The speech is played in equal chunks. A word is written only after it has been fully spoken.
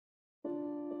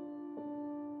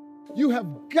You have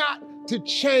got to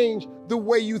change the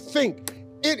way you think.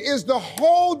 It is the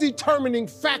whole determining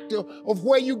factor of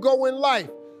where you go in life.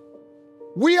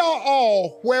 We are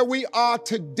all where we are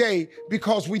today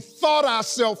because we thought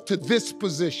ourselves to this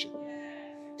position.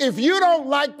 If you don't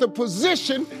like the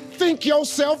position, think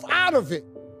yourself out of it.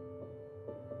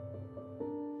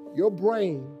 Your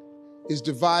brain is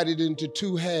divided into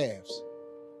two halves,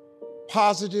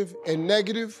 positive and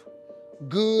negative,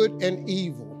 good and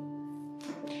evil.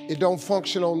 It don't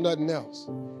function on nothing else.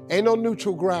 Ain't no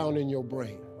neutral ground in your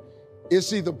brain.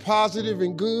 It's either positive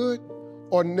and good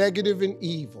or negative and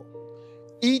evil.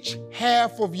 Each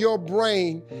half of your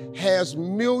brain has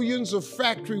millions of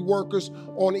factory workers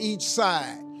on each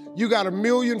side. You got 1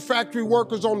 million factory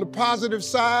workers on the positive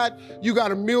side. You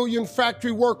got 1 million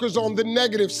factory workers on the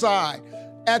negative side.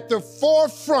 At the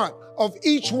forefront of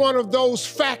each one of those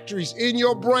factories in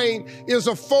your brain is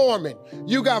a foreman.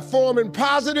 You got foreman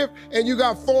positive and you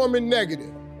got foreman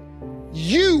negative.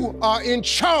 You are in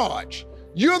charge.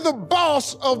 You're the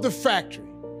boss of the factory.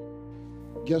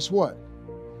 Guess what?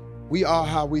 We are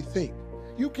how we think.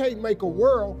 You can't make a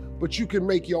world, but you can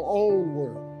make your own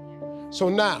world. So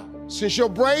now, since your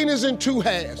brain is in two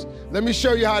halves, let me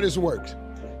show you how this works.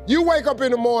 You wake up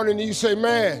in the morning and you say,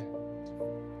 man,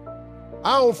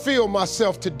 I don't feel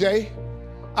myself today.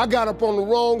 I got up on the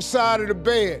wrong side of the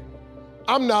bed.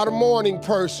 I'm not a morning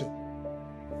person.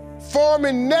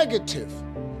 Foreman negative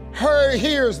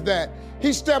hears that.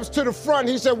 He steps to the front.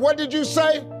 He said, what did you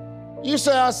say? You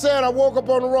say, I said I woke up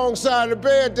on the wrong side of the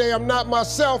bed today. I'm not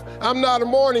myself. I'm not a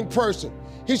morning person.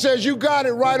 He says, you got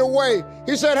it right away.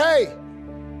 He said, hey,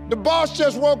 the boss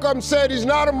just woke up and said he's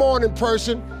not a morning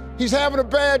person. He's having a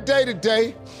bad day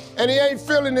today, and he ain't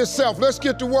feeling himself. Let's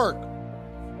get to work.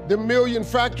 The 1 million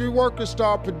factory workers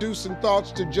start producing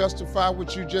thoughts to justify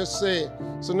what you just said.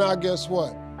 So now guess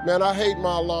what? Man, I hate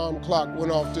my alarm clock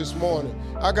went off this morning.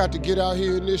 I got to get out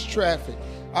here in this traffic.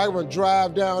 I want to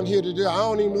drive down here today. I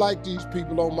don't even like these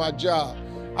people on my job.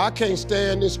 I can't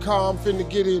stand this car I'm finna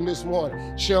get in this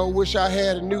morning. Sure wish I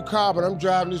had a new car, but I'm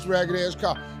driving this ragged ass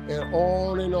car. And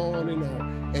on and on and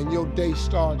on. And your day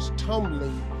starts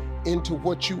tumbling into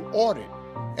what you ordered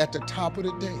at the top of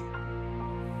the day.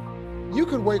 You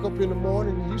could wake up in the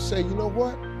morning and you say, you know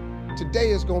what?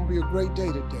 Today is gonna be a great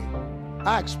day today.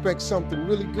 I expect something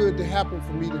really good to happen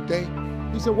for me today.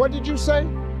 He said, what did you say?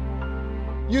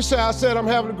 You say, I said I'm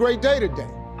having a great day today.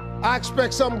 I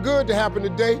expect something good to happen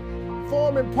today.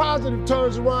 Foreman positive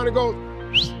turns around and goes,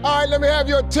 all right, let me have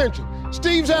your attention.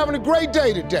 Steve's having a great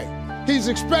day today. He's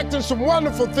expecting some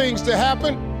wonderful things to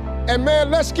happen. And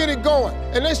man, let's get it going.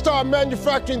 And they start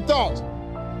manufacturing thoughts.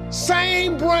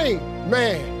 Same brain.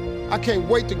 Man, I can't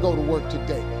wait to go to work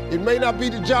today. It may not be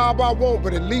the job I want,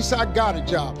 but at least I got a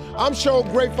job. I'm so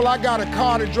grateful I got a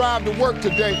car to drive to work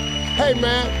today. Hey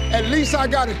man, at least I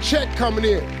got a check coming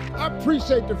in. I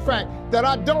appreciate the fact that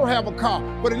I don't have a car,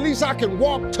 but at least I can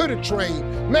walk to the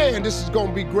train. Man, this is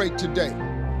gonna be great today.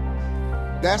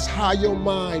 That's how your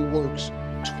mind works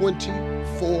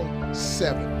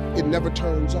 24/7. It never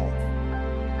turns off.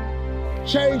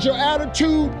 Change your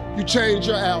attitude, you change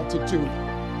your altitude.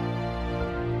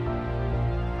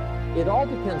 It all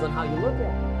depends on how you look at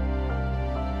it.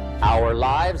 Our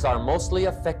lives are mostly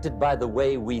affected by the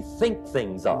way we think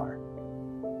things are,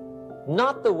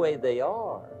 not the way they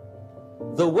are.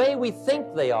 The way we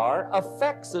think they are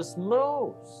affects us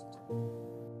most.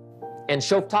 And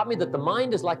Shoaff taught me that the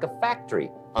mind is like a factory,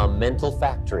 a mental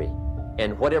factory.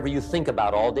 And whatever you think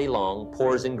about all day long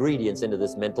pours ingredients into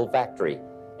this mental factory.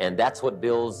 And that's what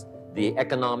builds the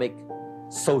economic,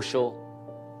 social,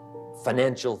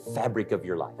 financial fabric of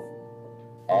your life.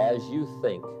 As you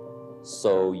think,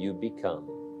 so you become.